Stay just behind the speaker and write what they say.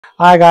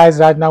Hi guys,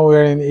 right now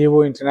we're in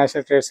Yiwu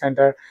International Trade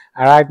Center,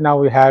 and right now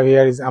we have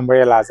here is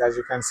umbrellas. As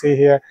you can see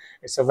here,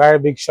 it's a very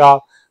big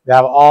shop. They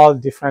have all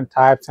different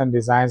types and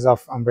designs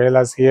of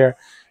umbrellas here.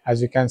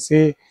 As you can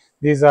see,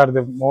 these are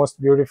the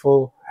most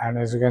beautiful, and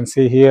as you can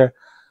see here,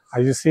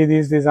 as you see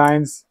these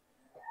designs,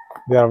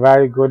 they are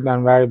very good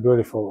and very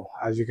beautiful.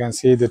 As you can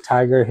see the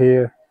tiger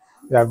here,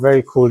 they are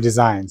very cool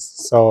designs.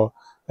 So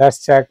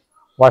let's check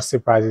what's the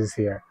prices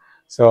here.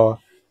 So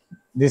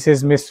this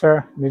is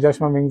Mr.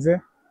 Nijashma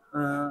Mingze.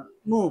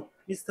 Mu,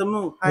 Mr.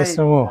 Mu. Hi.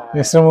 Mr.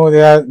 Mu,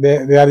 they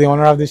are the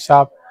owner of the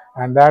shop,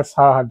 and that's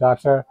her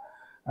daughter,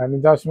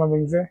 Nijashma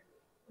Mingze.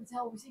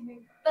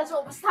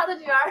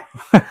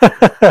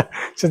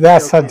 So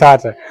that's her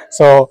daughter.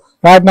 So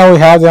right now we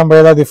have the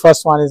umbrella. The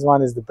first one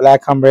is the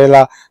black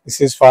umbrella. This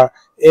is for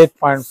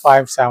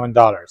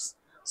 $8.57.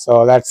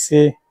 So let's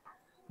see.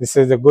 This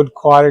is the good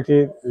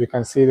quality. You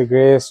can see the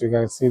grace, you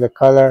can see the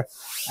color,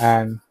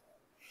 and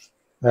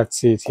let's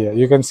see it here.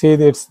 You can see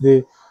that it's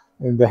the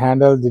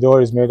handle. The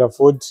door is made of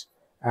wood,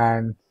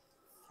 and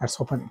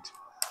let's open it.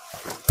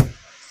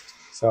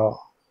 So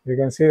you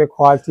can see the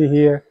quality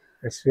here.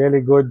 It's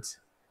really good,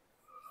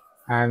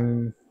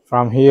 and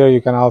from here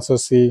you can also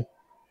see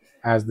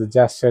as the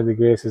gesture, the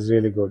grace is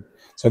really good.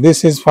 So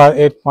this is for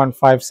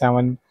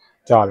 $8.57.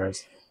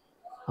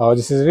 Oh,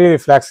 this is really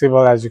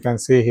flexible. As you can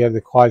see here,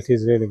 the quality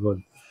is really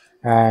good.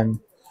 And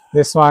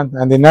this one,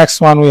 and the next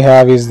one we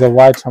have is the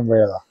white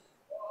umbrella.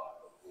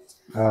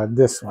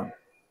 This one.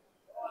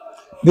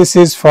 This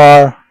is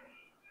for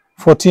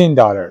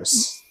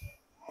 $14.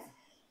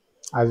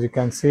 As you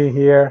can see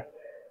here,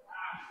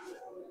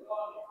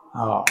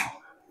 oh,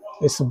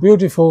 it's a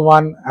beautiful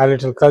one, a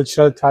little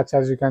cultural touch.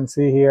 As you can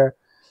see here,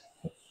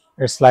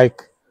 it's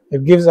like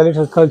it gives a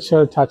little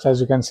cultural touch, as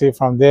you can see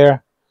from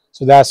there.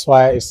 So that's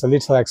why it's a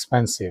little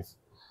expensive,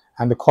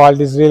 and the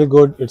quality is really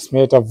good. It's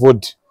made of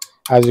wood,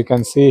 as you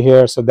can see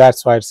here, so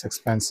that's why it's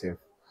expensive.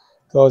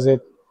 Close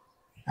it.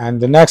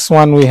 And the next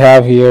one we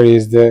have here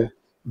is the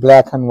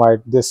black and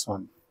white. This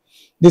one,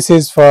 this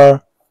is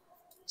for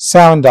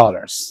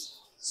 $7.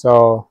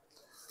 So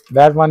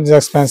that one is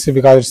expensive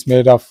because it's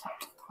made of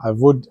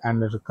wood and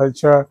little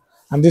culture,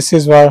 and this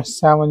is for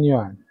 7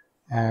 yuan.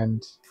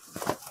 And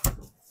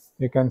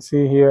you can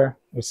see here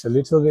it's a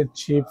little bit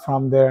cheap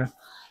from there.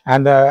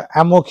 And the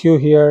MOQ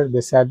here, they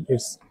said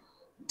it's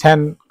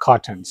 10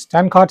 cottons.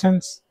 10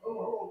 cottons,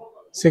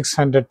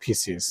 600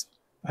 pieces.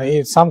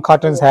 Some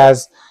cottons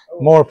has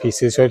more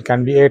pieces, so it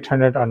can be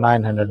 800 or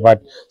 900,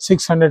 but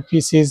 600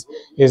 pieces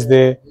is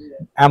the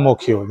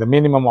MOQ, the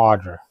minimum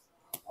order.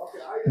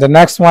 The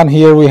next one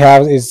here we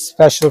have is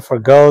special for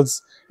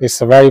girls. It's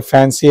a very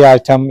fancy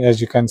item. As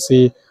you can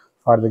see,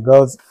 for the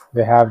girls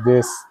they have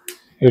this.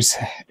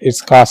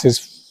 Its cost is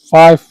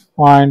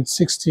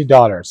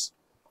 $5.60.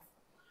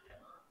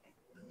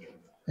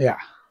 Yeah,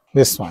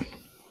 this one.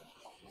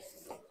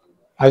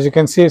 As you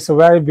can see, it's a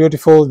very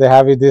beautiful. They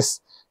have it this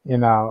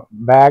in a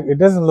bag. It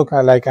doesn't look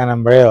like an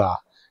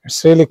umbrella.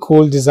 It's really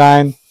cool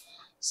design.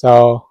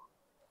 So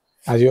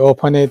as you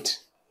open it,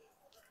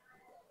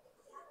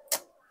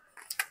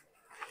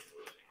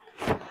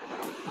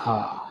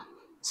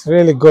 it's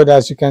really good.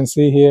 As you can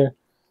see here,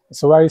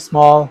 it's a very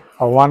small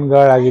for one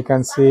girl. As you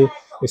can see,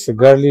 it's a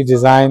girly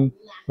design,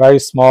 very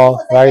small,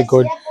 very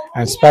good,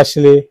 and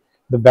especially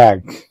the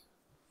bag.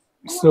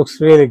 This looks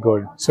really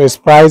good. So its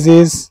price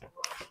is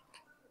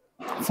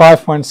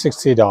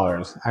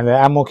 $5.60, and the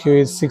MOQ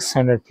is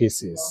 600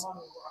 pieces.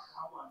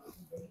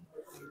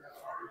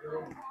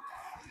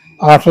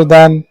 After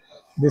that,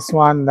 this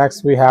one,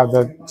 next we have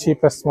the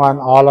cheapest one.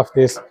 All of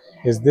this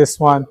is this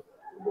one.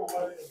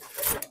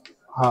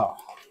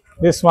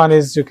 This one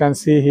is, you can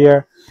see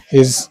here,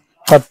 is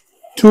for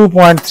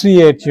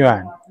 2.38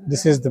 yuan.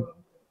 This is the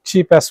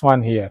cheapest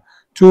one here,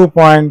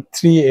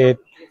 $2.38.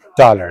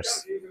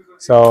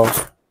 So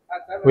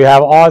we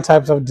have all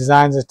types of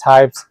designs and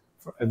types.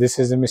 This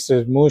is the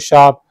Mr. Mu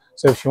shop.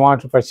 So if you want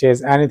to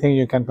purchase anything,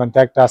 you can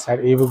contact us at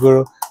Yiwu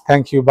Guru.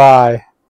 Thank you. Bye.